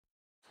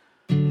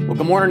Well,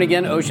 good morning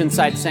again,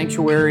 Oceanside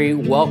Sanctuary.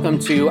 Welcome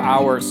to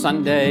our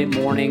Sunday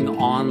morning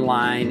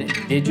online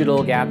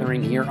digital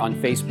gathering here on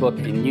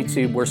Facebook and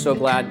YouTube. We're so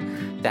glad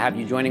to have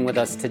you joining with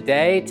us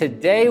today.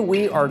 Today,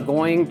 we are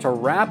going to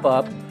wrap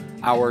up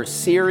our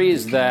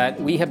series that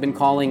we have been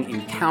calling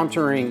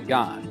Encountering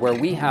God, where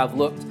we have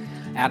looked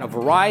at a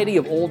variety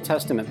of Old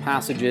Testament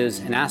passages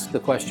and asked the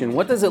question,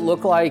 what does it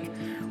look like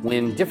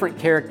when different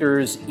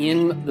characters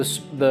in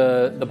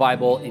the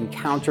Bible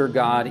encounter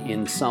God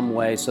in some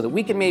way, so that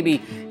we can maybe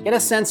get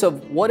a sense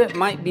of what it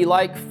might be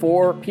like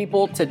for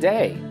people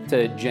today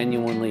to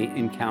genuinely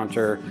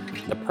encounter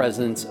the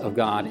presence of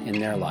God in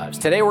their lives.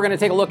 Today we're going to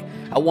take a look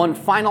at one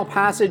final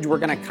passage. We're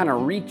going to kind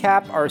of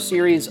recap our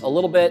series a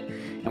little bit,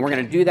 and we're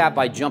going to do that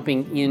by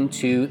jumping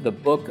into the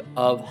book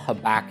of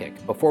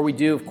Habakkuk. Before we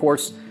do, of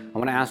course, I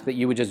want to ask that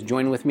you would just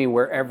join with me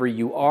wherever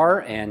you are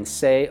and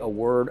say a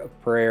word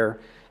of prayer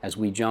as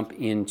we jump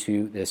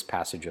into this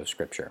passage of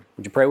Scripture.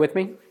 Would you pray with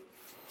me?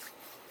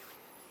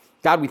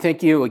 God, we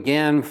thank you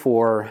again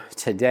for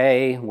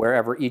today,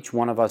 wherever each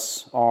one of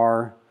us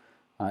are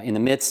in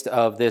the midst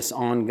of this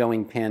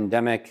ongoing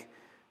pandemic,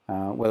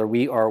 whether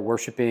we are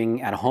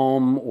worshiping at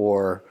home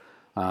or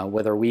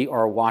whether we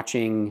are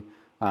watching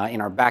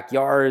in our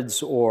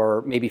backyards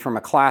or maybe from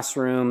a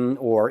classroom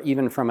or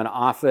even from an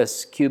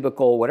office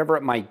cubicle, whatever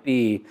it might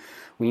be.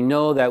 We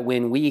know that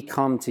when we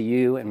come to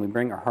you and we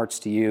bring our hearts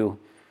to you,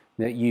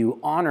 that you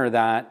honor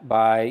that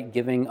by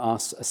giving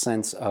us a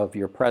sense of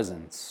your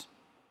presence.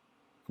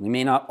 We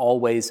may not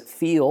always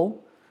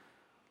feel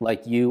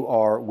like you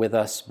are with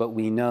us, but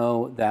we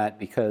know that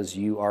because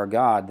you are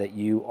God, that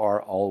you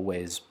are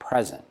always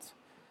present.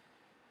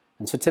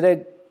 And so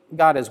today,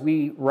 God, as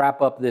we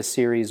wrap up this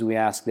series, we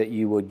ask that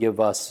you would give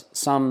us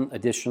some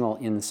additional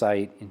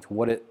insight into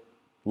what it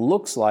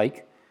looks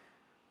like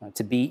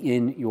to be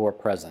in your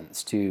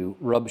presence, to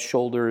rub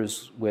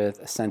shoulders with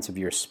a sense of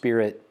your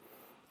Spirit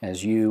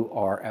as you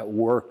are at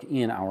work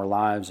in our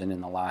lives and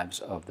in the lives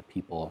of the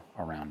people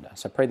around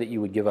us. I pray that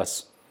you would give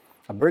us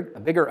a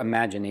bigger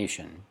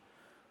imagination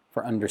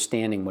for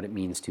understanding what it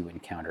means to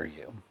encounter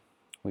you.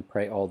 We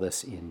pray all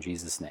this in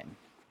Jesus' name.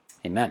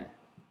 Amen.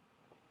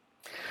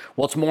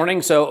 Well, it's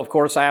morning, so of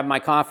course I have my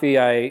coffee.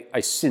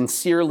 I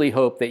sincerely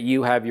hope that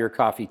you have your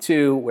coffee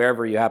too,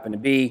 wherever you happen to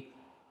be.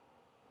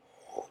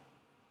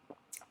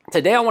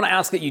 Today, I want to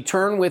ask that you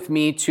turn with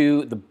me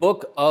to the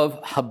book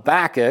of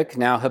Habakkuk.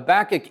 Now,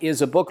 Habakkuk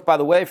is a book, by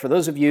the way, for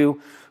those of you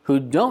who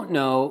don't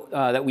know,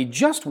 that we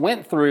just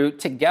went through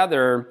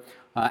together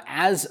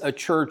as a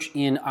church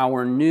in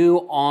our new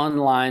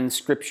online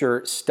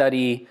scripture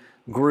study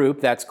group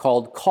that's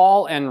called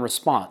Call and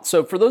Response.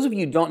 So for those of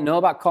you who don't know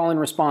about Call and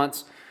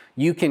Response,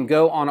 you can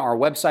go on our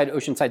website,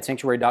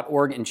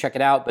 oceansidesanctuary.org, and check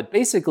it out. But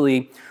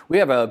basically, we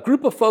have a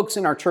group of folks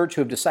in our church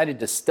who have decided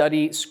to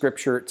study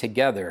Scripture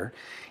together.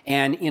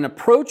 And in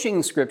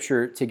approaching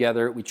Scripture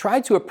together, we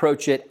try to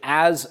approach it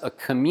as a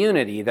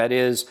community. That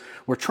is,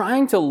 we're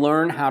trying to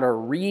learn how to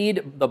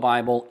read the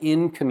Bible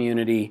in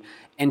community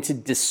and to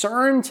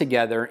discern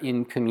together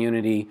in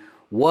community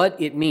what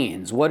it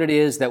means, what it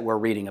is that we're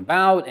reading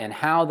about, and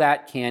how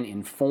that can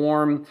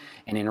inform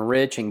and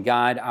enrich and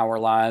guide our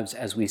lives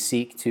as we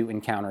seek to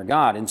encounter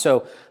God. And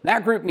so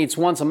that group meets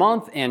once a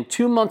month, and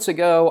 2 months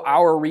ago,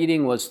 our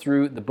reading was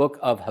through the book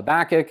of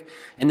Habakkuk.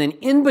 And then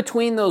in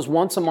between those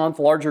once a month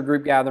larger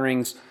group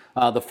gatherings,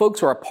 the folks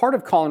who are a part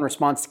of Call and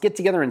Response get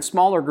together in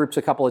smaller groups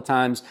a couple of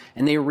times,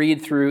 and they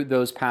read through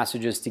those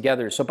passages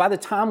together. So by the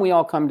time we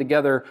all come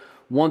together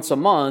once a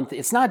month,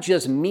 it's not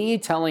just me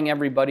telling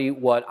everybody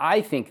what I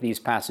think these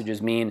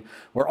passages mean.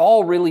 We're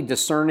all really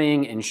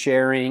discerning and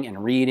sharing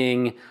and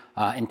reading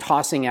and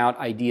tossing out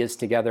ideas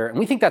together. And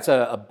we think that's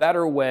a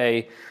better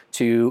way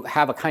to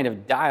have a kind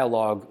of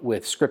dialogue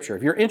with Scripture.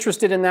 If you're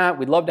interested in that,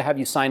 we'd love to have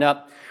you sign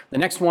up. The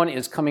next one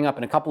is coming up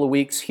in a couple of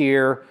weeks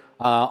here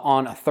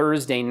on a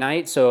Thursday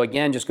night. So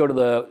again, just go to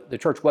the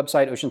church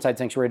website,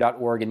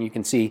 oceansidesanctuary.org, and you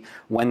can see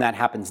when that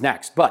happens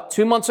next. But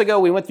 2 months ago,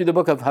 we went through the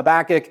book of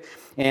Habakkuk,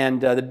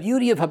 and the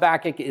beauty of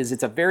Habakkuk is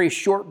it's a very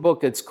short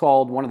book. It's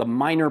called one of the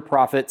minor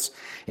prophets.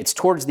 It's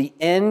towards the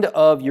end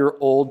of your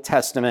Old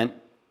Testament.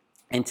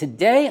 And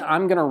today,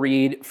 I'm going to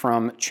read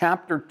from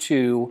chapter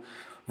 2,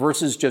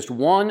 verses just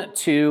 1,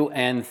 2,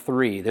 and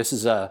 3. This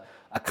is a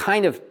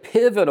kind of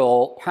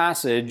pivotal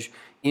passage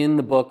in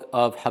the book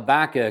of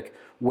Habakkuk,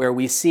 where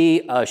we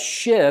see a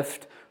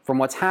shift from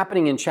what's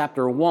happening in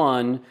chapter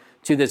 1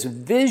 to this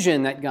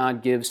vision that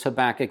God gives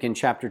Habakkuk in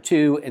chapter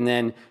 2, and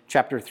then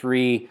chapter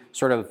 3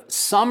 sort of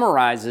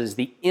summarizes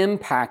the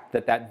impact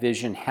that that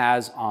vision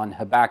has on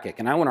Habakkuk.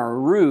 And I want to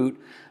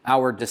root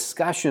our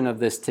discussion of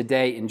this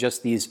today in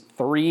just these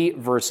 3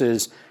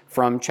 verses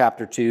from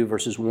chapter 2,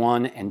 verses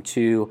 1 and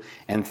 2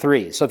 and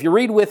 3. So if you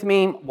read with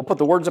me, we'll put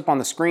the words up on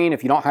the screen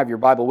if you don't have your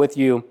Bible with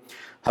you.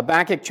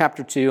 Habakkuk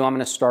chapter 2, I'm going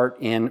to start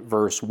in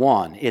verse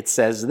 1. It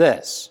says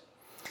this: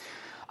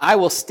 I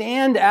will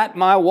stand at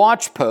my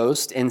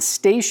watchpost and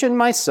station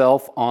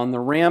myself on the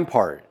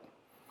rampart.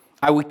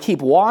 I will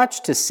keep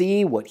watch to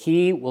see what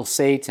he will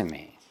say to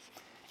me,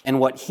 and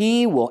what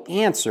he will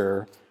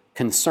answer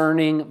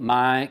concerning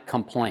my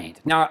complaint.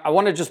 Now, I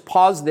want to just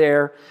pause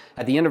there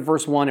at the end of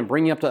verse 1 and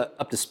bring you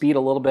up to speed a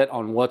little bit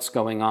on what's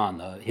going on.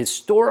 The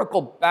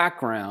historical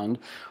background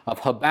of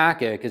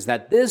Habakkuk is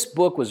that this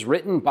book was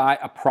written by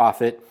a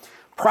prophet,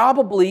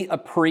 probably a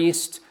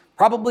priest,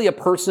 probably a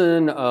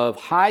person of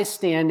high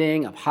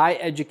standing, of high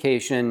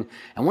education.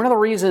 And one of the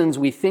reasons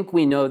we think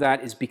we know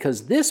that is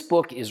because this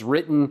book is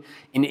written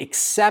in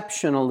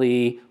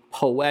exceptionally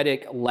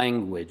poetic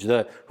language.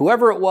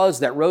 Whoever it was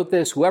that wrote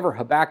this, whoever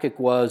Habakkuk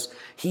was,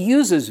 he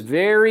uses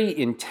very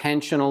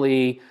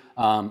intentionally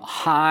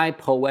high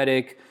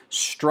poetic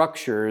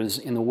structures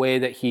in the way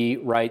that he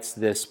writes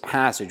this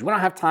passage. We don't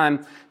have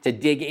time to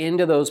dig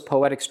into those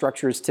poetic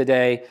structures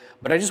today,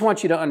 but I just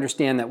want you to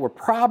understand that we're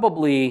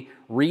probably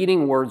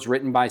reading words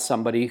written by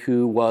somebody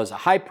who was a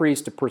high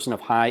priest, a person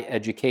of high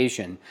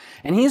education.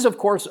 And he's, of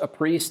course, a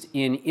priest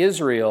in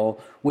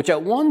Israel, which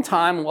at one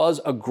time was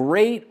a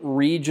great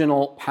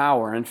regional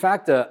power. In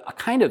fact, a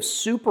kind of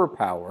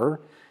superpower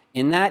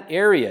in that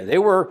area. They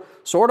were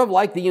sort of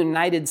like the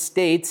United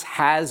States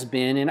has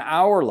been in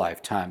our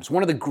lifetimes,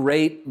 one of the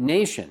great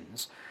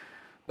nations.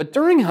 But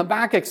during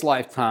Habakkuk's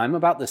lifetime,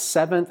 about the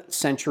 7th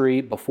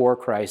century before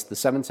Christ, the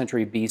 7th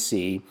century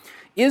BC,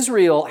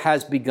 Israel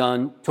has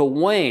begun to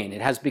wane.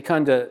 It has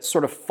begun to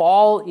sort of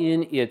fall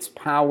in its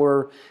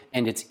power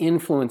and its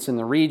influence in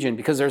the region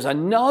because there's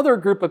another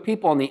group of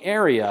people in the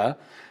area,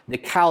 the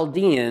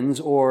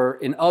Chaldeans, or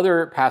in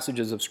other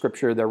passages of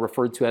Scripture, they're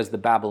referred to as the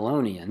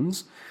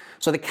Babylonians.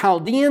 So the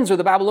Chaldeans or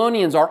the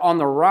Babylonians are on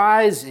the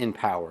rise in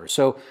power.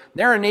 So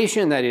they're a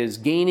nation that is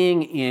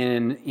gaining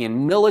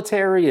in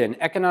military and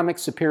economic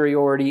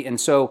superiority. And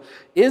so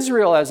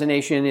Israel as a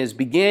nation is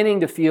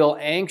beginning to feel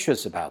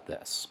anxious about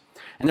this.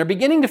 And they're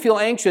beginning to feel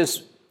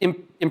anxious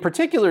in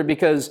particular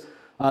because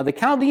the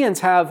Chaldeans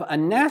have a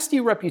nasty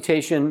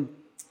reputation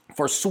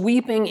for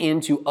sweeping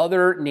into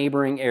other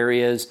neighboring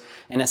areas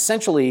and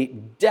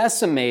essentially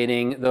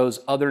decimating those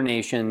other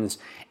nations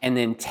and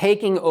then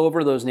taking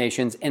over those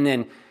nations and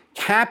then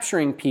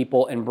capturing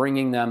people and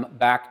bringing them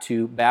back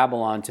to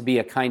Babylon to be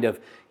a kind of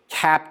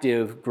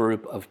captive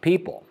group of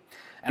people.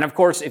 And of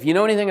course, if you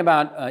know anything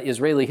about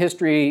Israeli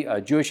history,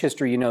 Jewish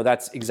history, you know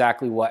that's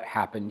exactly what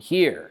happened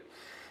here.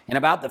 In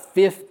about the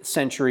 5th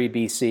century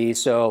BC,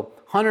 so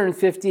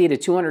 150 to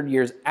 200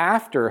 years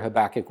after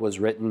Habakkuk was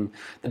written,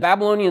 the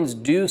Babylonians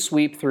do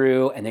sweep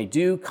through and they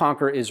do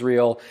conquer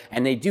Israel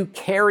and they do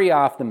carry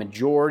off the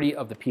majority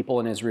of the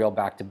people in Israel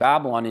back to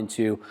Babylon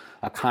into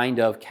a kind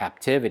of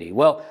captivity.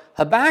 Well,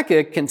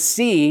 Habakkuk can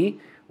see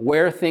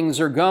where things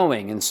are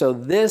going. And so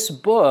this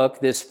book,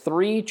 this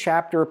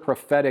 3-chapter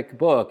prophetic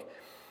book,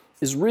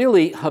 is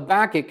really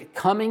Habakkuk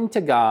coming to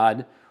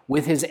God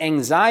with his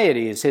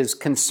anxieties, his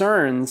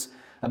concerns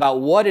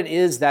about what it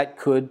is that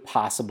could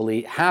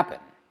possibly happen.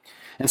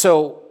 And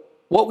so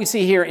what we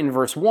see here in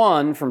verse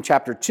 1 from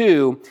chapter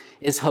 2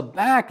 is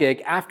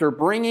Habakkuk, after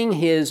bringing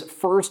his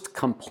first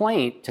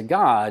complaint to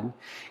God,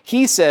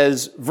 he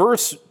says,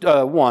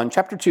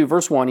 chapter 2,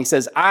 verse 1, he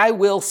says, I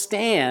will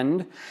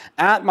stand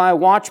at my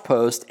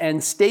watchpost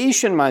and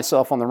station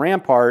myself on the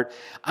rampart.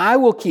 I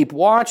will keep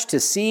watch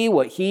to see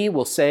what he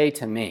will say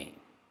to me.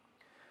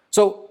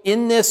 So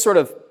in this sort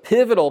of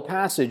pivotal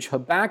passage,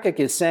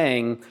 Habakkuk is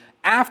saying,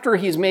 after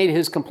he's made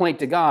his complaint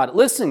to God,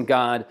 listen,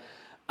 God,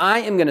 I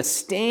am going to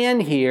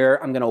stand here,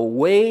 I'm going to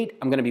wait,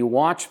 I'm going to be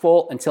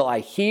watchful until I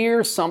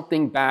hear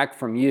something back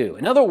from you.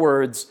 In other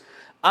words,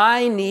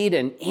 I need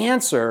an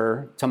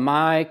answer to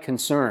my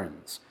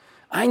concerns.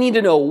 I need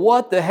to know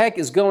what the heck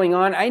is going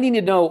on. I need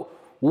to know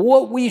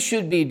what we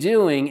should be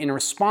doing in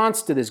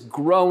response to this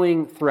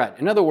growing threat.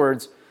 In other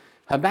words,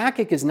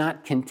 Habakkuk is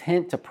not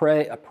content to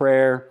pray a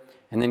prayer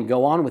and then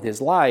go on with his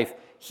life.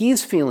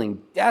 He's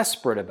feeling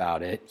desperate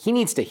about it. He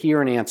needs to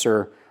hear an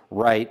answer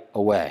right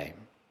away.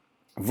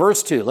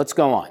 Verse 2, let's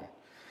go on.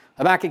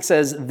 Habakkuk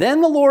says,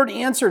 Then the Lord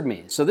answered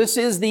me. So this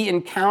is the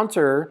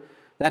encounter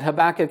that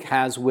Habakkuk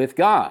has with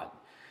God.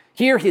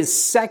 Here, his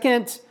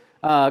second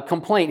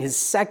complaint, his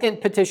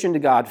second petition to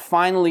God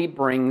finally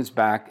brings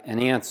back an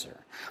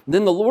answer.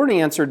 Then the Lord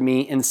answered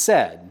me and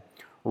said,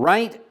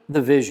 Write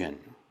the vision.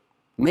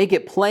 Make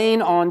it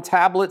plain on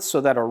tablets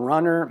so that a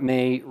runner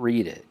may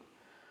read it.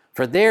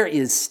 For there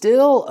is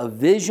still a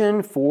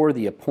vision for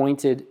the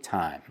appointed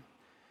time.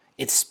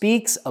 It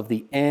speaks of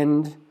the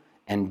end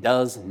and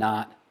does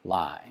not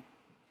lie.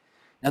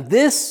 Now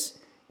this,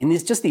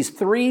 just these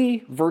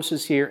 3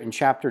 verses here in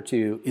chapter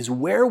 2, is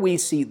where we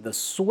see the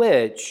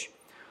switch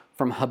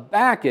from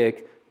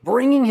Habakkuk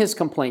bringing his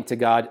complaint to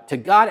God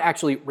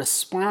actually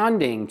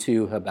responding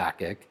to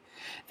Habakkuk.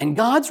 And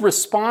God's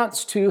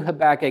response to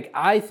Habakkuk,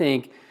 I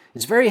think,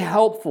 is very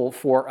helpful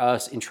for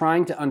us in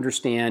trying to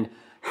understand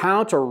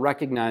how to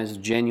recognize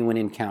genuine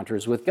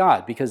encounters with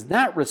God, because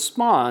that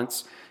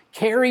response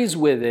carries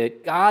with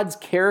it God's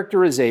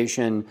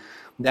characterization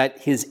that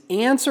his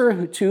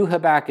answer to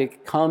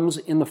Habakkuk comes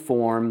in the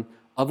form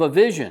of a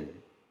vision.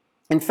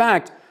 In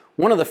fact,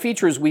 one of the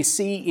features we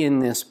see in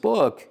this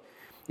book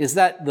is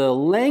that the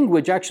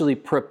language actually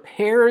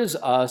prepares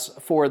us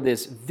for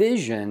this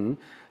vision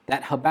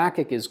that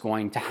Habakkuk is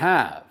going to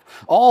have.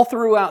 All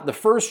throughout the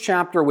first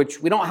chapter,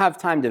 which we don't have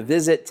time to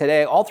visit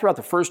today, all throughout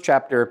the first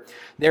chapter,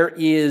 there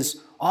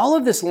is all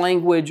of this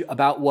language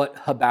about what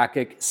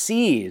Habakkuk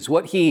sees,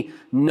 what he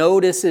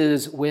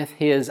notices with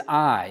his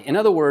eye. In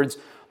other words,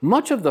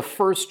 much of the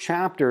first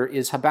chapter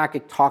is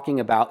Habakkuk talking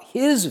about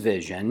his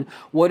vision,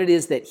 what it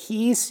is that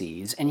he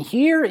sees. And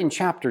here in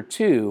chapter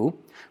 2,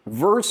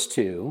 verse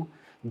 2,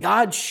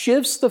 God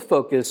shifts the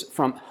focus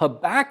from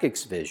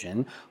Habakkuk's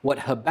vision, what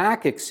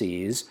Habakkuk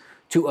sees,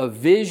 to a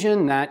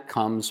vision that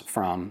comes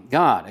from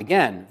God.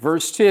 Again,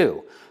 verse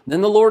 2,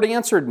 then the Lord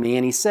answered me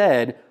and he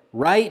said,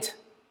 write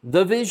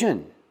the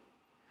vision.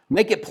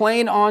 Make it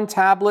plain on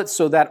tablets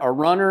so that a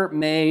runner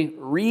may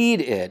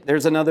read it.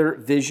 There's another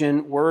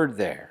vision word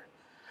there.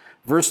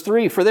 Verse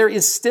 3, for there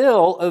is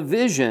still a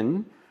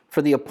vision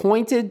for the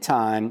appointed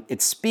time.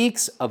 It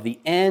speaks of the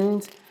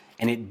end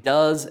and it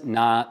does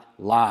not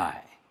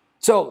lie.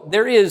 So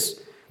there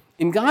is,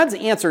 in God's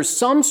answer,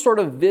 some sort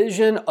of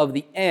vision of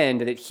the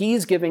end that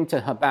he's giving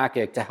to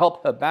Habakkuk to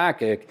help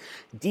Habakkuk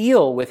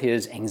deal with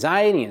his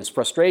anxiety and his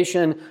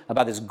frustration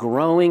about this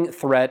growing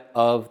threat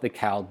of the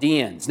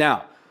Chaldeans.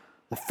 Now,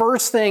 the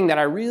first thing that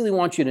I really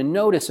want you to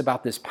notice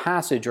about this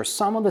passage are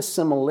some of the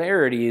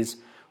similarities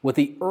with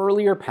the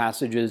earlier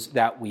passages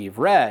that we've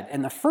read.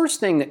 And the first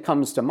thing that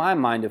comes to my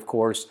mind, of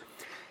course,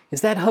 is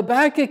that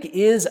Habakkuk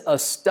is a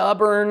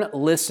stubborn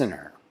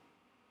listener.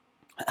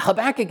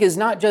 Habakkuk is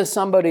not just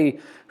somebody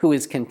who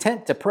is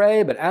content to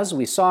pray, but as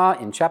we saw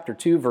in chapter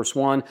 2, verse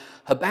 1,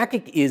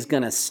 Habakkuk is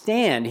going to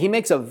stand. He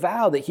makes a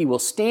vow that he will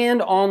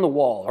stand on the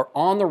wall or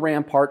on the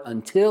rampart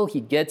until he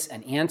gets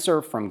an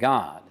answer from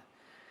God.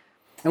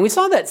 And we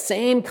saw that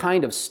same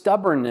kind of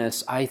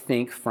stubbornness, I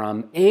think,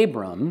 from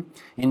Abram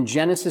in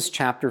Genesis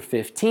chapter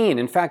 15.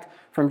 In fact,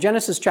 from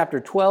Genesis chapter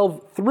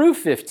 12 through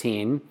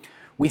 15,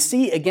 we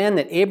see again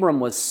that Abram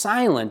was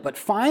silent, but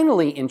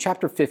finally in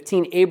chapter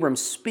 15, Abram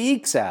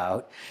speaks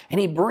out and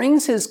he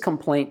brings his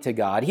complaint to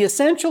God. He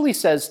essentially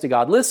says to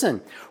God, listen,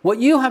 what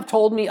you have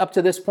told me up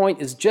to this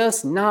point is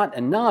just not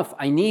enough.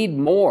 I need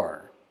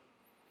more.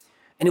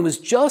 And it was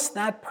just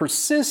that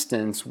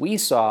persistence we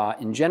saw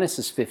in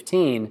Genesis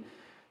 15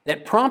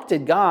 that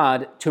prompted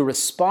God to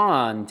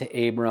respond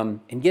to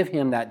Abram and give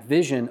him that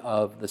vision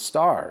of the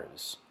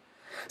stars.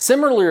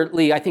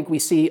 Similarly, I think we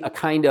see a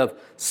kind of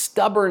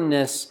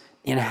stubbornness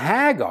in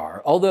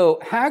Hagar, although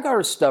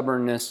Hagar's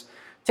stubbornness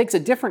takes a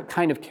different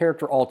kind of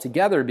character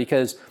altogether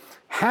because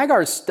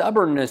Hagar's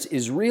stubbornness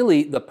is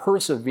really the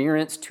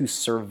perseverance to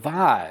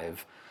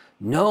survive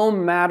no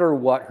matter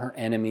what her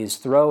enemies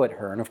throw at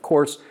her. And of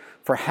course,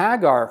 for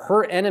Hagar,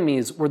 her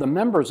enemies were the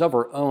members of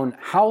her own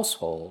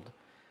household.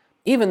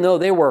 Even though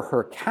they were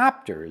her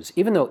captors,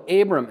 even though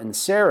Abram and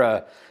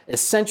Sarah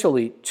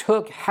essentially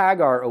took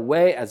Hagar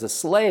away as a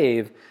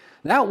slave,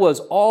 that was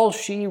all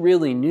she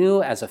really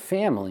knew as a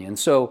family. And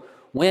so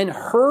when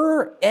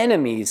her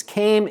enemies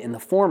came in the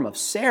form of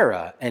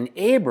Sarah and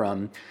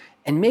Abram,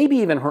 and maybe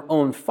even her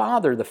own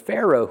father, the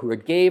Pharaoh, who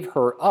gave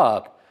her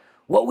up,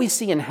 what we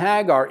see in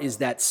Hagar is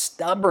that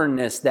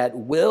stubbornness, that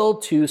will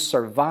to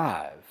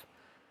survive.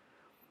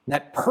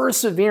 That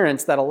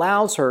perseverance that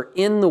allows her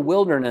in the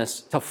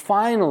wilderness to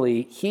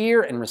finally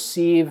hear and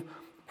receive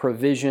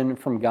provision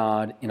from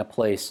God in a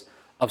place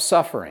of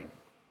suffering.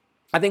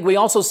 I think we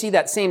also see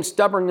that same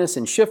stubbornness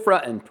in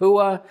Shiphrah and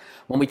Puah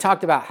when we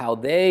talked about how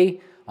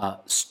they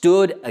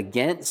stood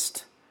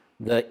against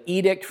the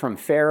edict from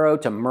Pharaoh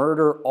to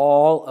murder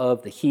all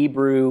of the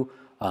Hebrew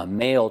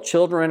male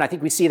children. I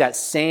think we see that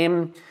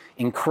same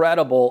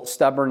incredible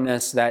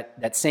stubbornness,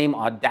 that same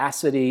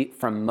audacity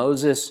from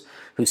Moses,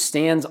 who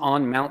stands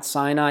on Mount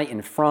Sinai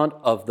in front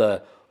of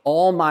the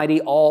almighty,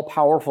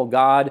 all-powerful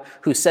God,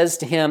 who says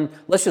to him,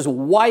 let's just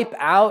wipe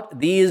out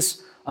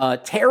these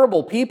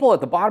terrible people at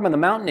the bottom of the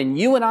mountain, and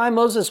you and I,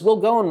 Moses, will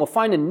go and we'll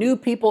find a new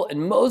people.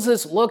 And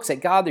Moses looks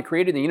at God, the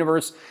creator of the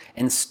universe,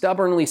 and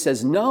stubbornly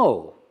says,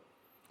 no,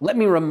 let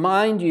me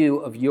remind you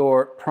of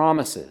your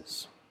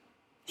promises.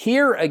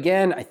 Here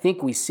again, I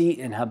think we see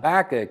in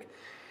Habakkuk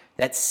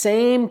that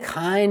same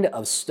kind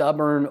of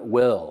stubborn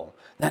will,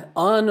 that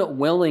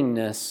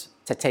unwillingness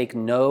to take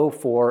no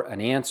for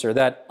an answer,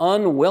 that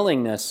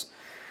unwillingness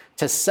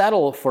to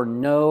settle for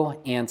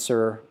no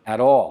answer at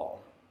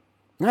all.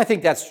 And I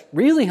think that's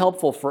really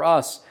helpful for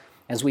us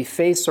as we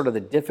face sort of the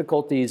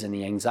difficulties and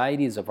the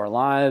anxieties of our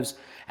lives,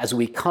 as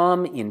we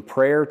come in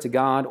prayer to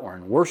God or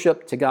in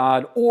worship to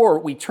God, or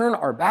we turn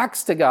our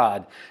backs to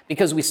God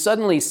because we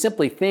suddenly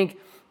simply think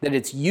that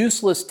it's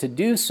useless to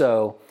do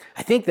so.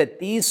 I think that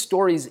these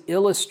stories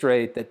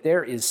illustrate that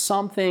there is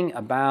something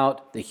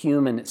about the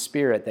human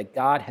spirit that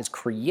God has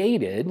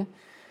created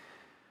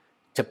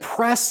to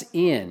press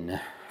in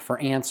for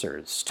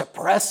answers, to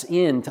press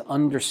in to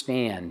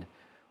understand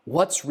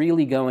what's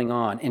really going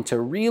on, and to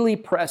really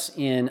press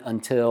in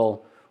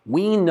until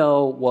we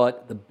know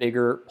what the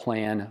bigger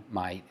plan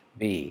might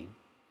be.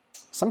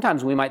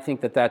 Sometimes we might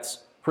think that that's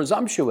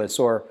presumptuous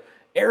or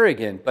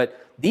arrogant,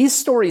 but these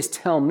stories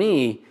tell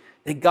me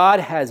that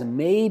God has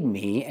made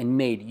me and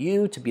made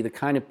you to be the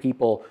kind of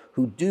people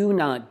who do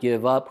not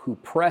give up, who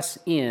press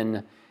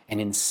in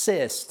and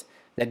insist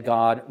that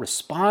God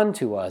respond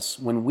to us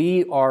when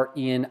we are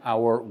in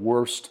our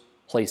worst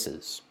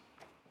places.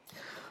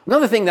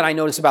 Another thing that I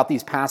notice about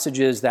these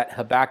passages that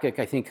Habakkuk,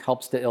 I think,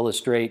 helps to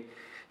illustrate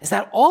is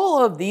that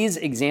all of these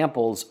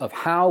examples of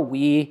how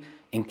we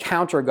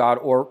encounter God,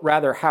 or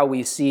rather how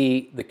we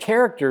see the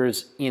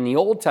characters in the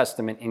Old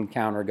Testament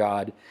encounter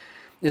God,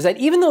 is that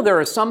even though there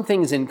are some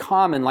things in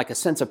common, like a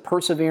sense of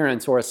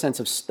perseverance or a sense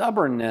of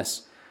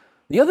stubbornness,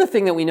 the other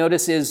thing that we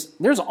notice is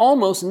there's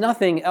almost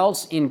nothing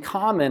else in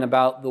common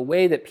about the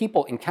way that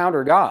people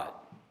encounter God.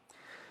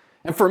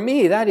 And for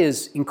me, that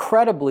is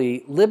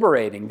incredibly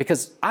liberating,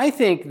 because I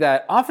think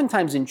that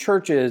oftentimes in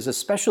churches,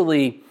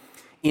 especially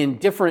in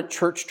different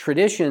church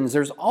traditions,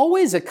 there's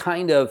always a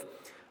kind of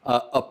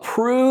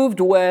approved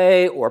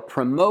way or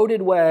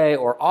promoted way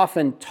or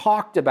often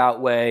talked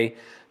about way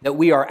that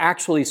we are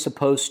actually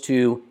supposed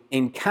to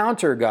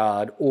encounter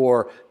God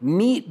or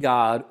meet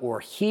God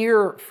or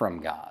hear from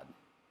God.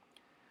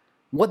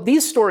 What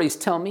these stories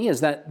tell me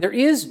is that there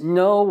is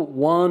no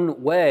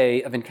one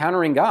way of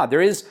encountering God. There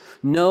is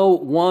no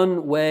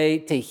one way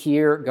to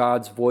hear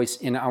God's voice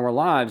in our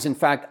lives. In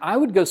fact, I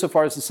would go so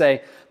far as to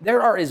say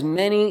there are as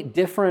many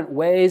different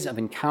ways of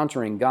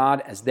encountering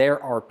God as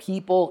there are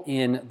people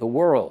in the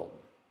world.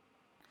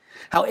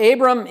 How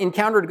Abram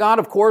encountered God,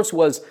 of course,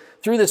 was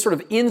through this sort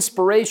of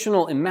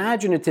inspirational,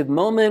 imaginative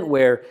moment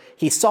where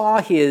he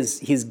saw his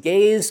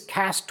gaze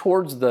cast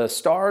towards the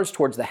stars,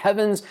 towards the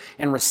heavens,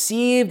 and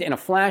received in a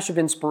flash of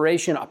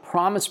inspiration a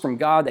promise from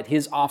God that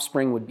his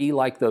offspring would be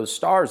like those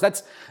stars.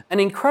 That's an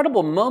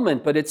incredible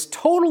moment, but it's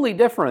totally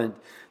different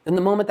than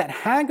the moment that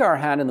Hagar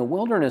had in the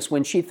wilderness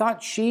when she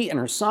thought she and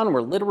her son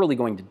were literally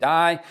going to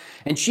die,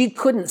 and she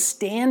couldn't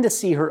stand to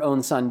see her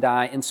own son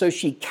die, and so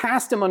she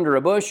cast him under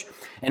a bush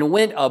and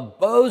went a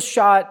bow's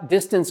shot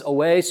distance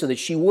away so that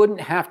she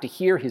wouldn't have to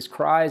hear his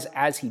cries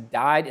as he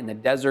died in the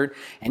desert.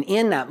 And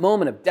in that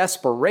moment of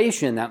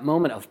desperation, that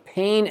moment of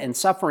pain and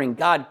suffering,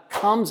 God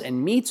comes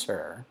and meets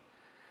her.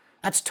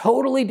 That's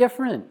totally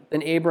different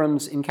than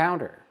Abram's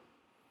encounter.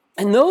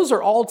 And those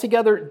are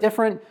altogether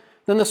different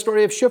than the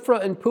story of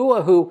Shiphrah and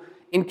Puah, who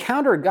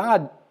encountered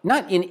God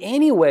not in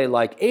any way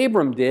like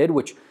Abram did,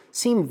 which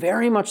seemed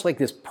very much like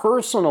this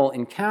personal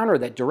encounter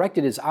that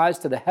directed his eyes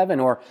to the heaven,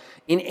 or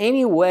in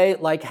any way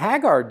like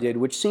Hagar did,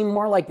 which seemed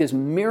more like this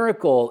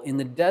miracle in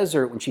the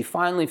desert when she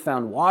finally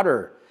found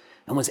water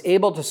and was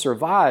able to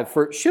survive.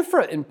 For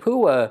Shiphrah and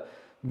Puah,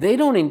 they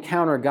don't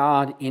encounter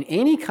God in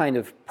any kind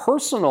of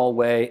personal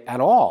way at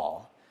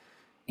all.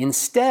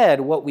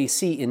 Instead, what we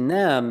see in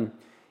them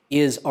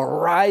is a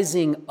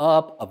rising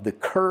up of the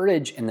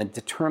courage and the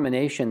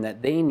determination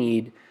that they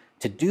need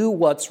to do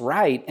what's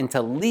right and to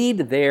lead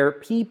their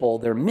people,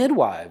 their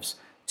midwives,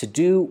 to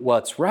do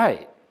what's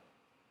right.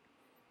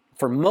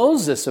 For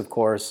Moses, of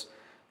course,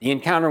 the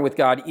encounter with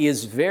God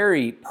is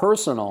very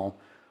personal,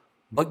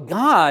 but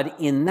God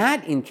in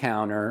that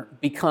encounter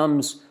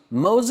becomes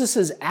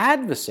Moses'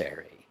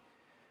 adversary.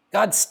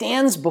 God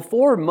stands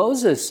before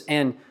Moses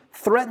and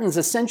threatens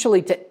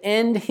essentially to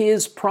end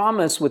his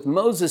promise with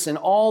Moses and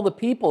all the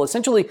people,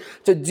 essentially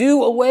to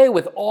do away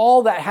with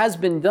all that has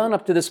been done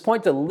up to this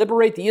point to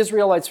liberate the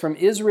Israelites from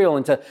Israel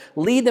and to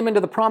lead them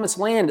into the promised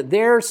land.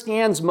 There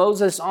stands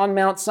Moses on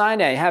Mount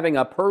Sinai having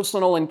a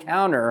personal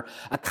encounter,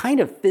 a kind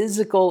of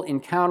physical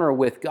encounter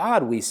with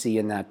God we see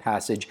in that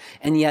passage.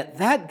 And yet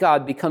that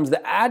God becomes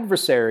the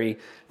adversary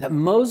that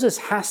Moses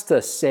has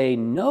to say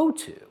no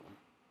to.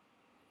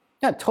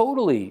 Yeah,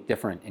 totally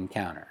different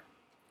encounter.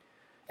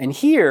 And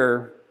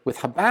here, with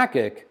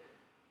Habakkuk,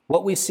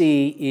 what we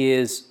see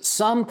is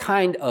some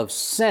kind of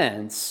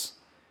sense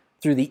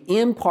through the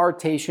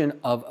impartation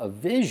of a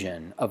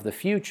vision of the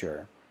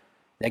future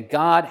that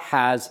God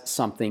has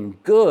something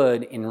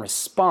good in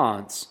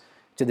response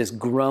to this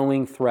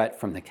growing threat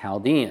from the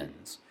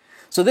Chaldeans.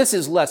 So this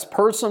is less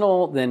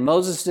personal than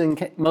Moses'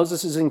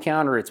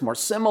 encounter. It's more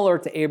similar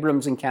to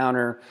Abram's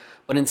encounter.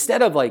 But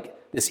instead of like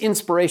this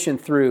inspiration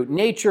through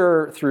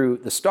nature, through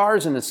the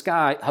stars in the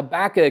sky,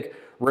 Habakkuk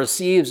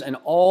receives an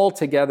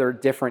altogether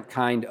different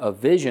kind of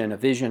vision, a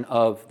vision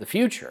of the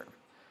future,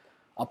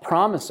 a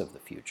promise of the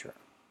future.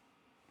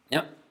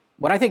 Now,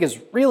 what I think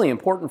is really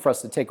important for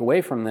us to take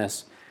away from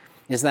this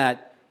is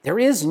that there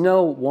is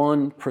no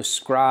one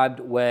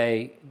prescribed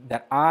way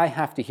that I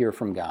have to hear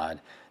from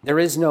God. There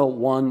is no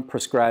one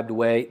prescribed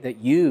way that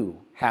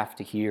you have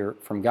to hear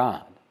from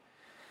God.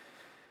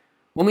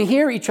 When we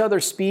hear each other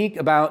speak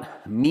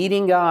about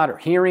meeting God or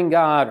hearing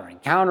God or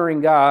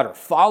encountering God or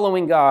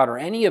following God or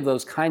any of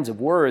those kinds of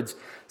words,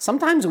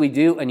 sometimes we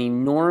do an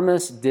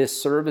enormous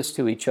disservice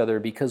to each other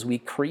because we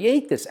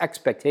create this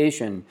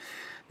expectation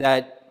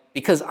that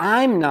because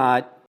I'm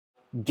not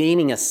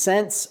gaining a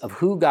sense of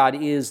who God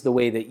is the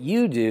way that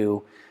you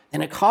do,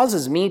 then it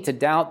causes me to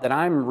doubt that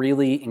I'm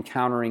really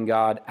encountering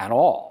God at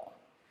all.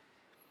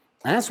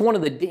 And that's one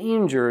of the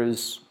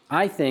dangers,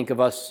 I think, of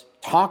us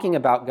talking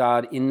about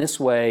God in this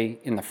way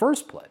in the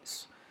first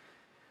place.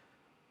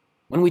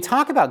 When we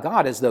talk about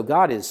God as though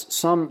God is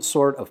some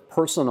sort of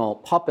personal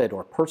puppet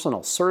or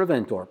personal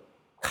servant or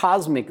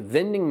cosmic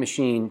vending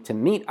machine to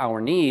meet our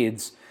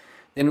needs,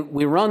 then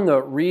we run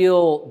the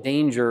real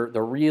danger,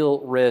 the real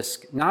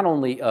risk, not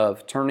only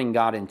of turning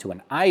God into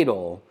an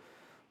idol,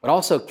 but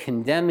also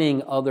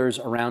condemning others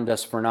around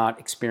us for not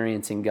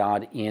experiencing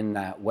God in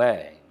that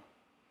way.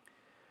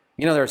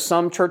 You know, there are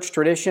some church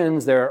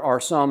traditions, there are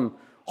some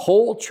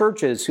whole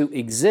churches who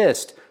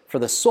exist for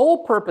the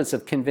sole purpose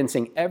of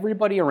convincing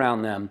everybody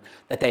around them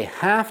that they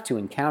have to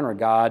encounter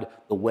God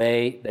the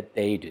way that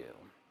they do.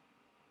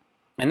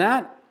 And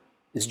that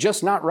is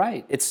just not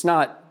right. It's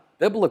not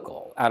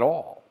biblical at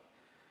all.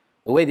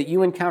 The way that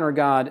you encounter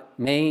God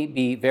may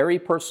be very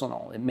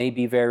personal. It may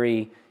be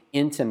very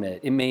intimate.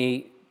 It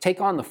may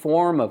take on the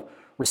form of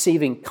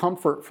receiving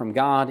comfort from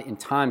God in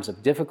times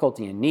of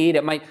difficulty and need.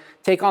 It might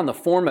take on the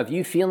form of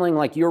you feeling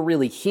like you're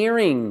really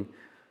hearing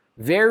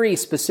very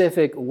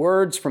specific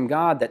words from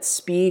God that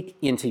speak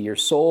into your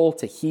soul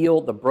to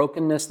heal the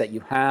brokenness that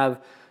you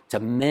have, to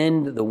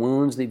mend the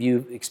wounds that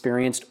you've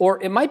experienced.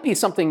 Or it might be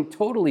something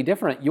totally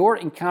different. Your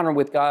encounter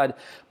with God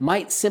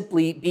might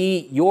simply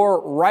be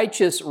your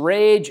righteous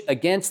rage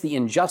against the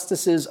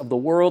injustices of the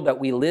world that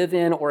we live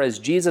in, or as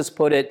Jesus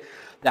put it,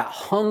 that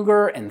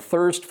hunger and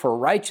thirst for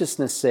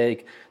righteousness'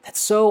 sake that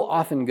so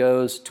often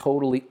goes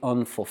totally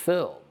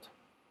unfulfilled.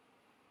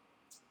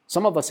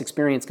 Some of us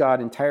experience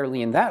God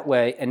entirely in that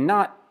way and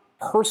not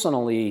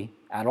personally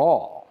at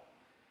all.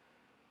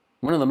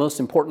 One of the most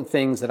important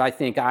things that I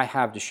think I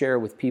have to share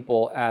with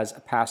people as a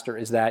pastor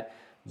is that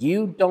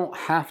you don't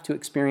have to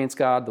experience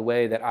God the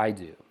way that I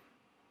do.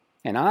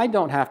 And I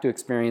don't have to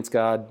experience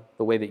God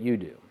the way that you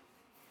do.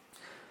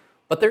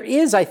 But there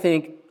is, I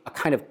think, a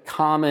kind of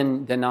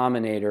common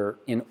denominator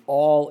in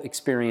all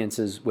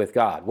experiences with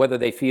God, whether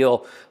they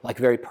feel like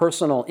very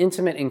personal,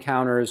 intimate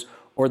encounters,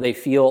 or they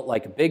feel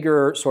like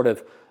bigger sort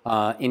of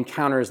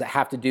encounters that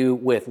have to do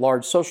with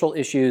large social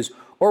issues,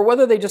 or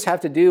whether they just have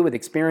to do with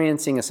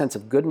experiencing a sense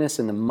of goodness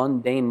in the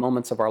mundane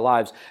moments of our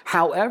lives.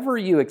 However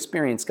you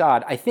experience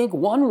God, I think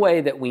one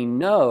way that we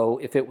know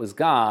if it was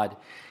God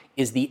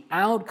is the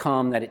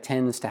outcome that it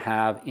tends to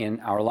have in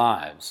our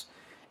lives.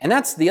 And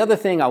that's the other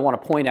thing I want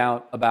to point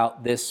out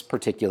about this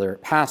particular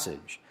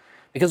passage.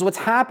 Because what's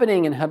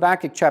happening in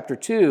Habakkuk chapter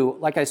 2,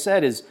 like I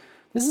said, is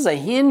this is a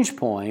hinge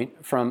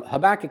point from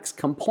Habakkuk's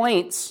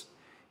complaints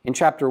in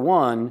chapter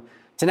 1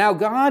 to now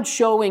God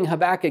showing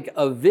Habakkuk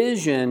a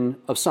vision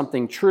of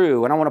something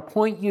true. And I want to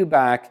point you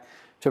back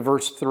to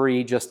verse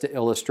 3 just to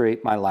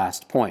illustrate my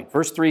last point.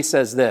 Verse 3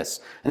 says this,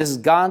 and this is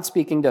God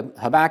speaking to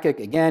Habakkuk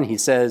again. He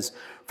says,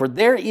 "For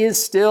there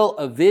is still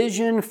a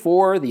vision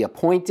for the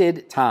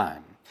appointed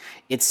time.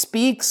 It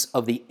speaks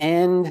of the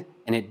end,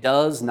 and it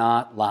does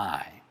not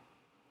lie.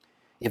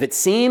 If it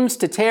seems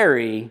to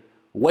tarry,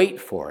 wait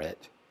for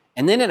it."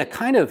 And then in a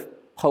kind of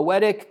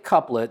poetic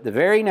couplet, the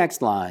very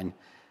next line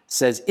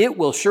says, "It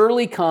will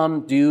surely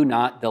come, do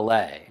not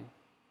delay."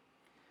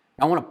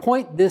 I want to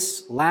point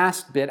this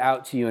last bit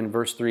out to you in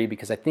verse 3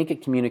 because I think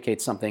it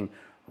communicates something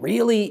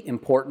really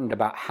important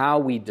about how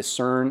we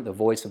discern the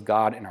voice of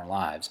God in our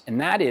lives. And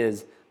that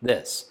is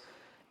this.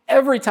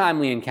 Every time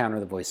we encounter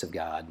the voice of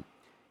God,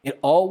 it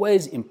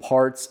always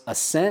imparts a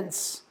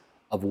sense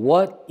of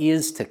what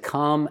is to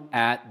come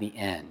at the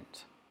end.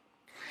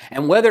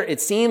 And whether it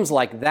seems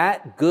like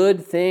that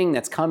good thing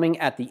that's coming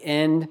at the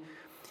end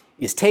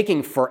is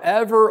taking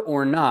forever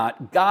or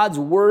not, God's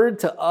word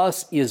to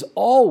us is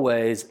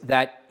always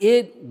that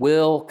it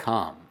will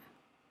come.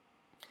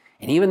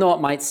 And even though it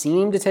might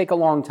seem to take a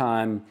long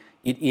time,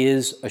 it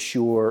is a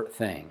sure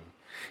thing.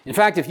 In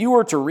fact, if you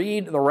were to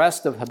read the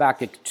rest of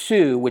Habakkuk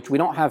 2, which we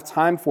don't have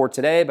time for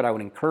today, but I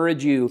would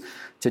encourage you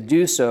to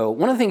do so,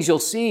 one of the things you'll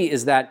see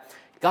is that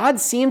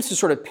God seems to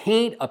sort of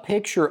paint a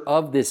picture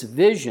of this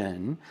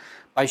vision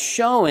by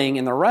showing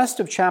in the rest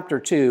of chapter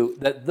 2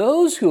 that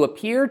those who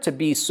appear to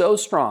be so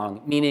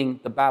strong, meaning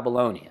the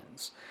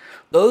Babylonians,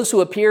 those who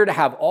appear to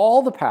have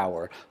all the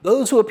power,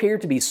 those who appear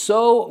to be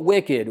so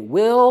wicked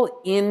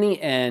will in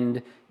the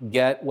end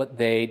get what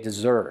they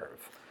deserve.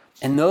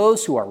 And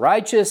those who are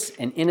righteous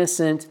and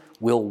innocent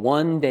will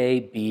one day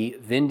be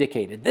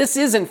vindicated. This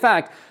is, in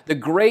fact, the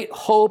great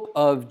hope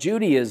of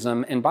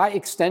Judaism, and by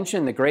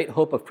extension, the great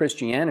hope of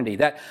Christianity,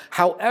 that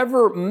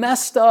however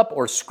messed up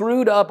or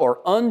screwed up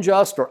or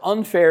unjust or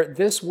unfair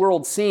this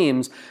world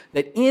seems,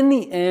 that in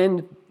the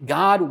end,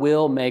 God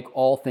will make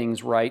all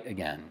things right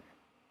again.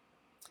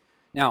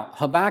 Now,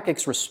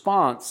 Habakkuk's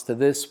response to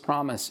this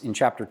promise in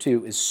chapter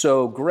 2 is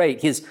so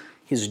great.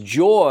 His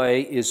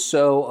joy is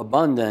so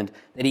abundant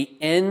that he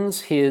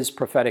ends his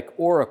prophetic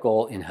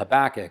oracle in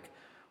Habakkuk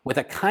with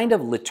a kind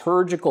of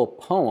liturgical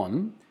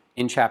poem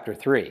in chapter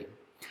 3.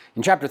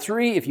 In chapter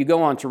 3, if you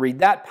go on to read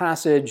that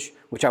passage,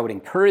 which I would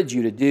encourage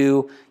you to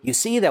do, you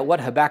see that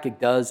what Habakkuk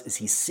does is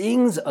he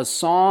sings a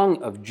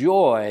song of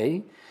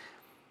joy.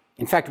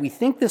 In fact, we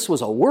think this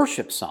was a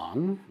worship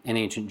song in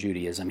ancient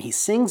Judaism. He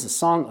sings a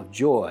song of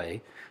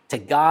joy to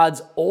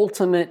God's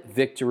ultimate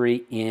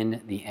victory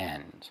in the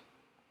end.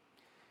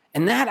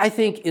 And that, I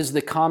think, is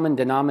the common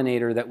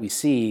denominator that we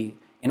see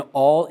in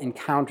all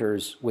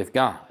encounters with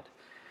God.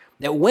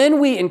 That when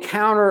we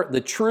encounter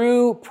the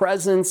true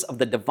presence of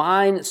the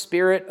divine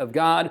Spirit of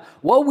God,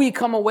 what we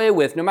come away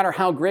with, no matter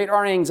how great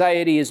our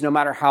anxiety is, no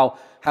matter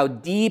how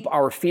deep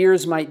our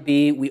fears might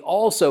be, we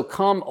also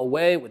come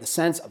away with a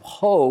sense of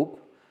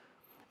hope,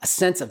 a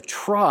sense of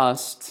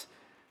trust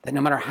that no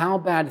matter how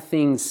bad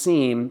things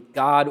seem,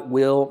 God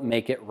will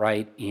make it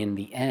right in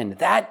the end.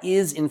 That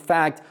is, in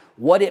fact,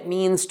 what it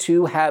means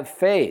to have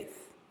faith.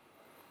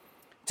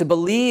 To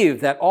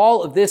believe that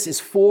all of this is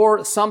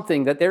for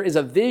something, that there is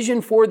a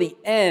vision for the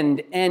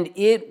end, and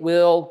it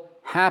will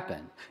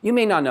happen. You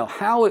may not know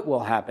how it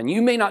will happen.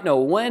 You may not know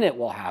when it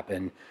will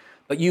happen,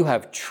 but you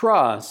have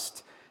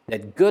trust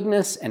that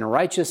goodness and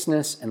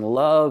righteousness and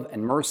love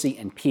and mercy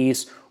and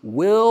peace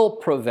will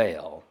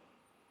prevail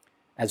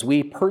as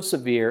we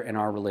persevere in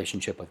our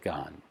relationship with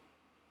God.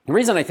 The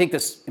reason I think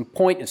this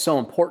point is so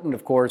important,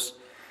 of course,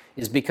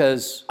 is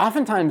because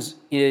oftentimes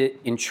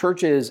in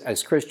churches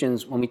as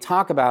Christians, when we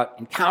talk about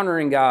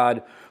encountering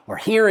God or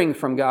hearing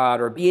from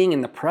God or being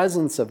in the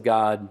presence of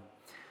God,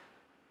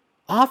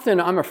 often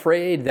I'm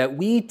afraid that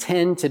we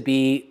tend to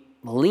be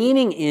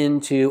leaning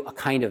into a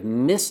kind of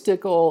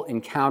mystical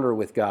encounter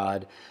with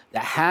God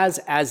that has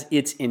as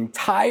its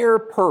entire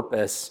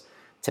purpose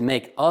to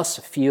make us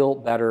feel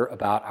better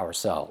about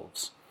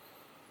ourselves.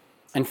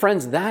 And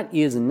friends, that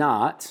is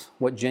not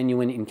what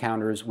genuine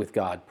encounters with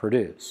God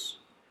produce.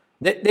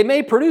 They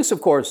may produce, of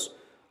course,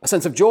 a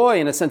sense of joy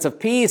and a sense of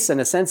peace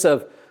and a sense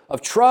of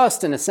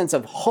trust and a sense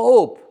of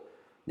hope.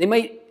 They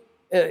might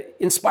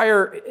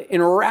inspire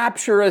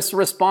enrapturous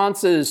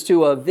responses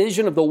to a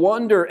vision of the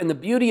wonder and the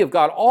beauty of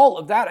God. All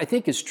of that, I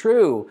think, is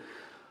true.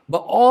 But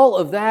all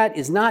of that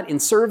is not in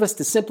service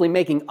to simply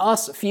making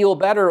us feel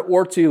better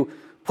or to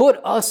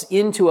put us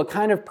into a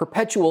kind of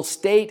perpetual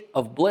state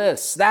of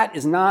bliss. That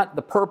is not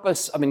the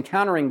purpose of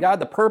encountering God.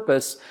 The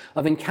purpose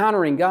of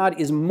encountering God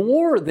is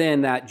more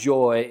than that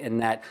joy and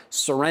that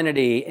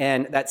serenity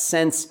and that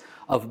sense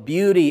of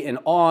beauty and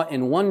awe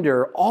and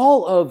wonder.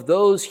 All of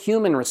those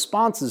human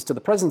responses to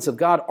the presence of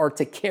God are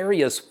to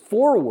carry us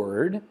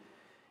forward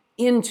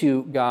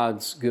into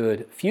God's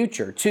good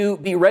future, to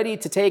be ready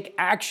to take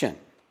action.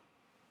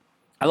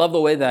 I love the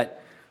way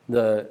that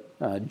the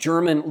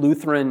German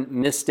Lutheran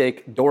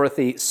mystic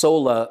Dorothy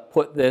Sola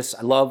put this.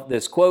 I love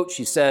this quote.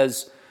 She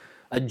says,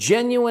 "A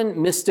genuine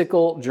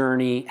mystical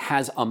journey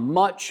has a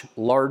much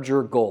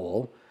larger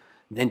goal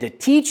than to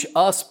teach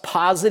us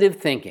positive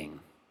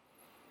thinking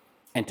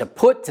and to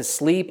put to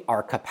sleep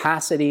our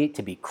capacity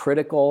to be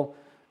critical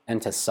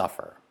and to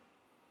suffer."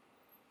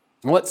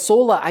 And what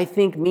Sola, I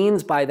think,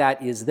 means by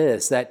that is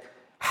this, that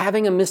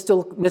having a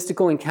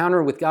mystical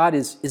encounter with God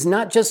is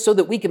not just so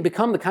that we can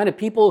become the kind of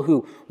people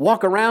who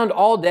walk around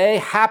all day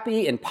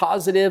happy and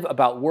positive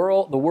about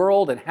the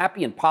world and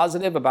happy and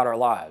positive about our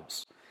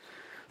lives.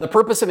 The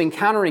purpose of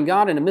encountering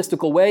God in a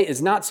mystical way is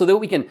not so that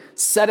we can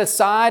set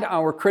aside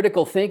our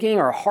critical thinking,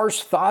 our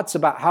harsh thoughts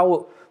about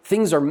how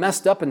things are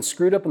messed up and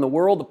screwed up in the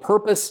world. The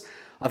purpose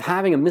of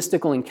having a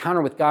mystical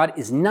encounter with God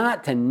is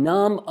not to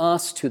numb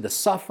us to the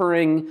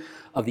suffering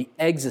of the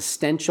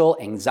existential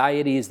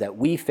anxieties that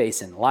we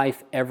face in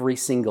life every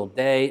single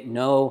day.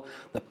 No,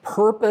 the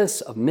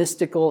purpose of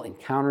mystical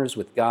encounters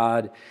with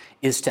God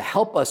is to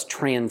help us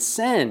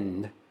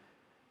transcend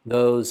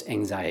those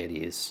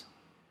anxieties,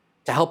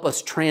 to help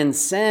us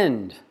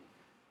transcend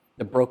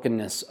the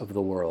brokenness of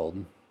the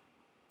world,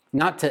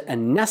 not to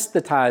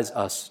anesthetize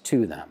us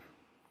to them.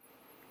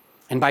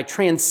 And by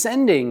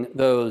transcending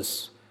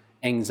those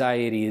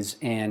anxieties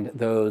and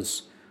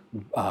those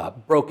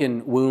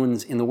broken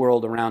wounds in the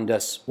world around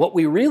us, what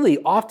we really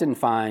often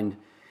find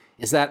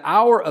is that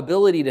our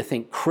ability to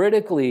think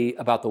critically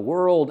about the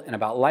world and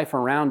about life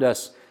around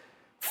us,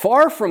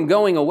 far from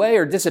going away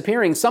or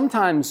disappearing,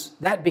 sometimes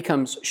that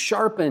becomes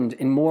sharpened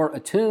and more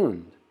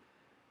attuned.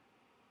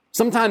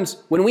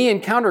 Sometimes when we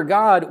encounter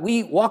God,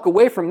 we walk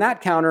away from that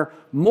encounter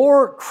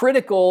more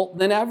critical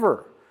than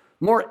ever,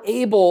 more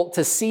able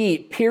to see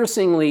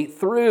piercingly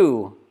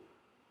through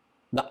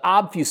the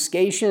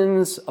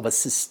obfuscations of a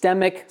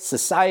systemic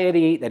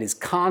society that is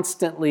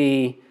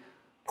constantly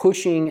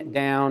pushing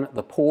down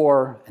the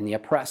poor and the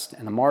oppressed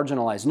and the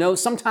marginalized. No,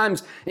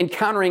 sometimes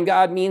encountering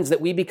God means that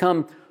we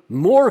become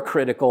more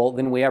critical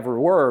than we ever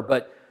were,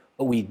 but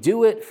we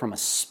do it from a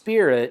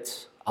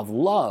spirit of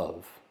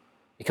love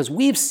because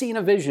we've seen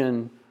a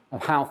vision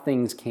of how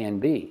things can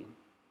be.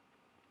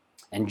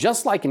 And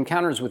just like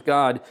encounters with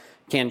God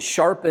can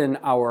sharpen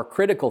our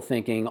critical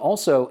thinking,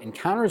 also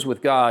encounters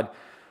with God,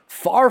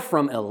 far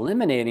from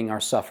eliminating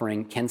our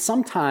suffering, can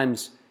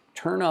sometimes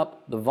turn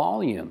up the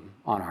volume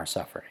on our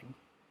suffering.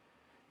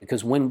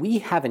 Because when we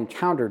have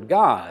encountered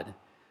God,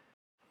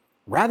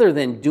 rather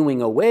than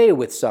doing away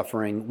with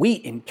suffering,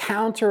 we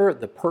encounter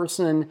the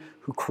person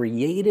who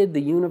created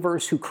the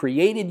universe, who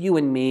created you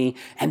and me.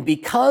 And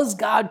because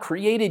God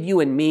created you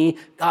and me,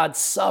 God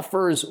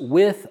suffers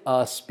with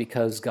us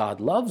because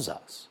God loves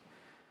us.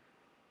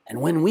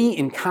 And when we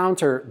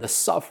encounter the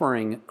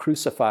suffering,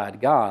 crucified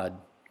God,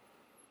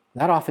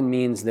 that often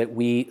means that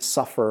we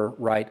suffer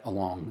right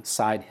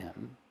alongside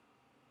him.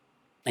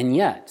 And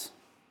yet,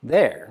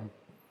 there,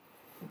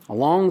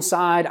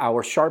 alongside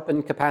our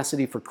sharpened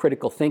capacity for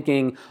critical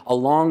thinking,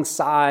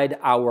 alongside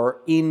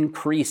our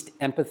increased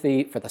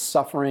empathy for the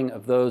suffering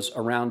of those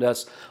around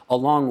us,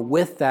 along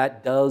with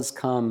that does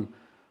come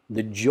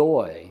the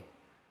joy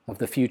of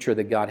the future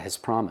that God has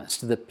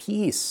promised, the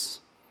peace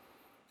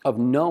of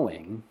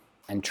knowing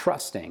and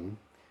trusting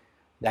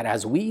that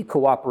as we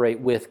cooperate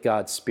with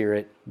God's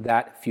Spirit,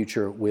 that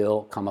future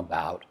will come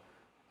about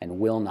and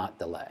will not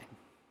delay.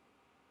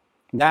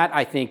 That,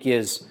 I think,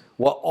 is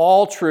what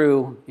all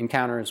true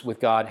encounters with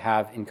God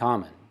have in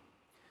common.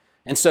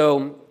 And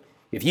so,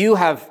 if you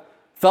have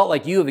felt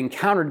like you have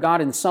encountered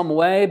God in some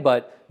way,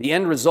 but the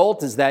end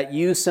result is that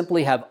you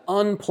simply have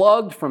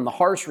unplugged from the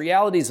harsh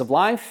realities of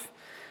life,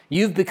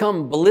 you've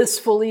become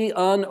blissfully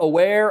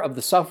unaware of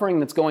the suffering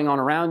that's going on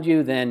around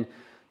you, then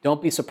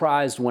don't be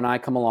surprised when I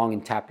come along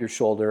and tap your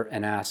shoulder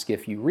and ask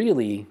if you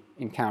really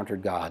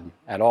encountered God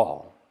at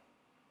all.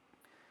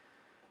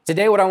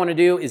 Today, what I want to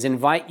do is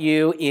invite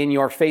you in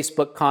your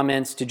Facebook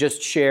comments to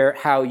just share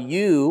how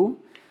you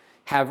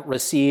have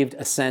received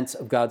a sense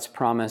of God's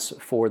promise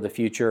for the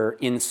future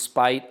in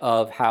spite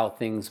of how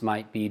things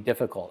might be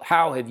difficult.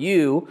 How have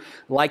you,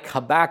 like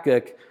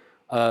Habakkuk,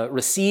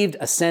 received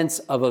a sense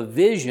of a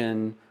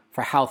vision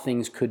for how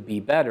things could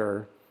be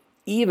better,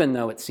 even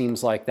though it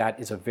seems like that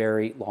is a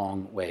very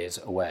long ways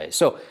away?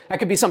 So that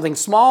could be something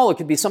small. It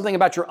could be something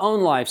about your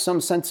own life, some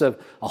sense of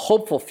a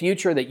hopeful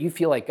future that you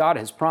feel like God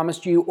has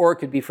promised you, or it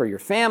could be for your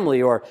family,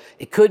 or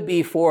it could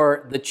be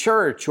for the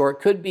church, or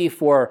it could be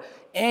for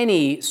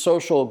any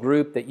social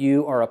group that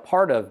you are a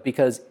part of,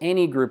 because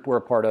any group we're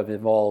a part of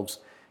involves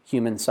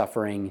human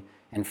suffering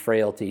and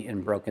frailty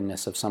and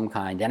brokenness of some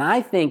kind. And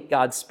I think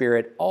God's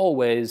Spirit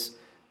always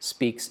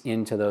speaks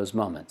into those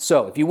moments.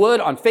 So if you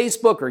would, on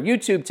Facebook or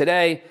YouTube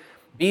today,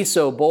 be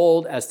so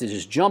bold as to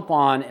just jump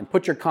on and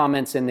put your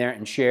comments in there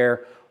and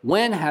share,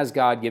 when has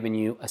God given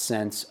you a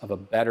sense of a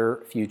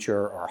better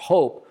future or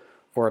hope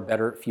for a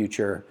better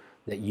future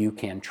that you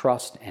can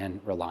trust and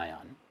rely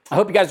on? I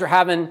hope you guys are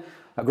having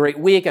a great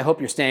week. I hope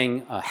you're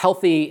staying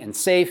healthy and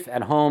safe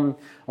at home.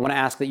 I want to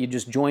ask that you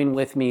just join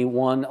with me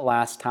one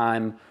last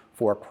time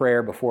for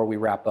prayer before we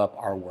wrap up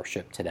our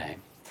worship today.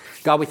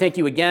 God, we thank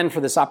you again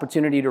for this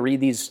opportunity to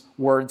read these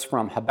words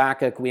from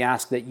Habakkuk. We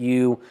ask that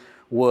you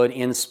would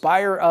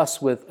inspire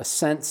us with a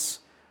sense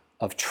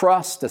of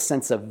trust, a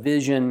sense of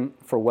vision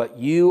for what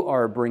you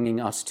are bringing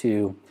us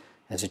to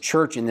as a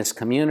church in this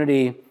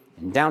community,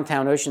 in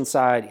downtown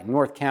Oceanside, in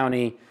North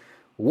County.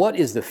 What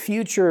is the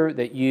future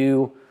that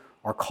you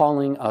are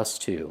calling us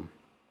to?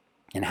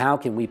 And how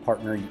can we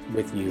partner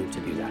with you to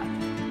do that?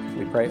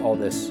 We pray all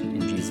this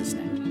in Jesus'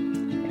 name.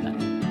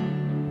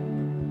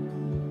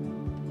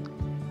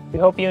 We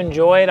hope you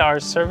enjoyed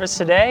our service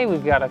today.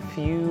 We've got a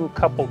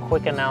couple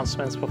quick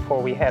announcements before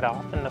we head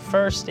off. And the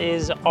first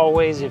is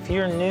always, if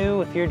you're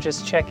new, if you're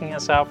just checking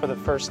us out for the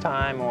first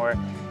time, or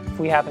if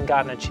we haven't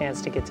gotten a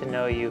chance to get to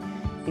know you,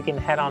 you can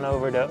head on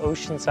over to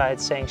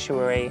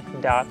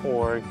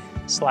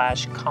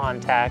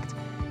oceansidesanctuary.org/contact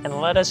and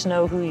let us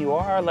know who you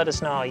are. Let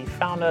us know how you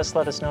found us.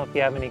 Let us know if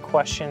you have any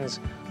questions.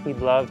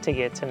 We'd love to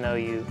get to know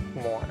you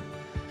more.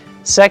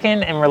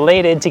 Second, and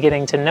related to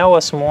getting to know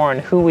us more and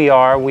who we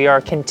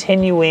are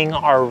continuing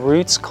our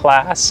Roots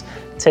class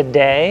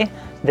today,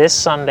 this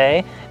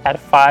Sunday at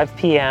 5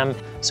 p.m.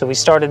 So we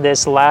started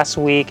this last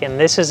week, and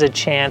this is a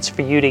chance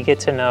for you to get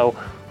to know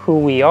who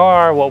we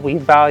are, what we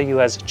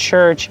value as a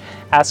church,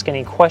 ask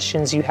any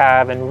questions you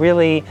have, and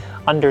really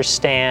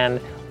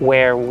understand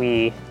where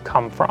we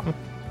come from.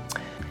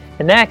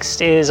 The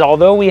next is,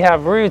 although we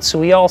have roots,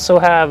 we also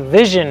have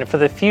vision for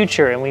the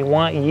future, and we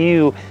want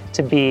you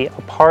to be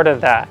a part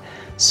of that.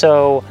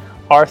 So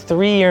our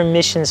 3-year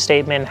mission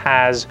statement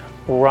has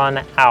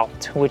run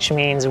out, which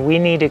means we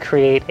need to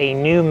create a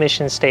new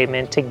mission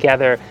statement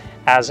together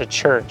as a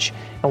church.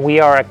 And we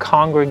are a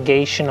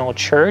congregational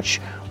church,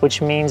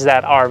 which means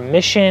that our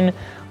mission,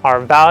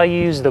 our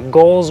values, the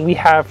goals we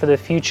have for the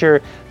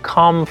future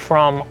come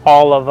from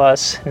all of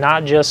us,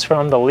 not just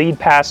from the lead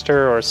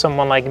pastor or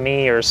someone like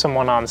me or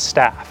someone on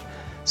staff.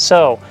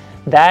 So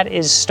that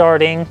is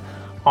starting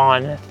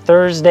on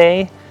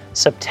Thursday,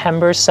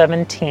 September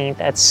 17th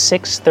at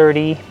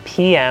 6:30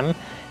 p.m.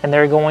 and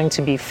there are going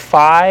to be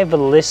 5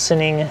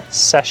 listening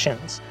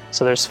sessions.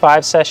 So there's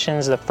 5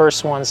 sessions. The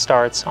first one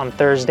starts on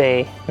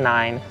Thursday,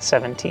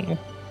 9/17.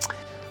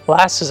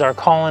 Last is our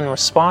call and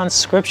response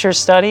scripture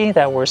study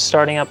that we're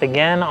starting up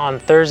again on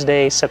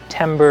Thursday,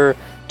 September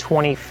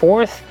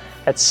 24th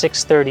at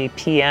 6:30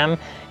 p.m.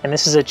 And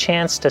this is a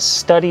chance to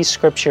study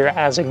scripture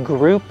as a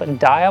group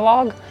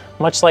dialogue,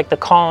 much like the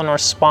call and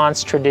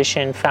response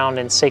tradition found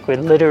in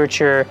sacred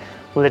literature,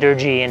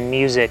 liturgy, and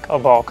music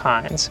of all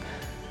kinds.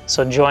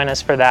 So join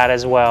us for that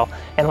as well.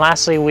 And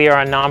lastly, we are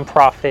a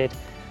nonprofit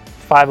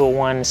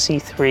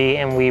 501c3,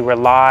 and we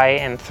rely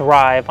and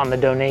thrive on the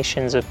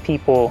donations of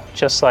people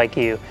just like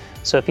you.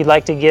 So if you'd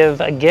like to give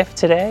a gift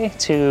today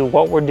to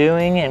what we're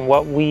doing and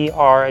what we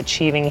are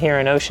achieving here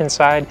in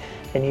Oceanside,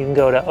 then you can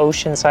go to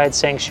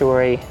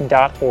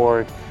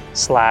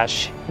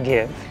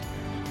oceansidesanctuary.org/give.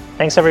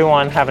 Thanks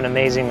everyone. Have an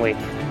amazing week.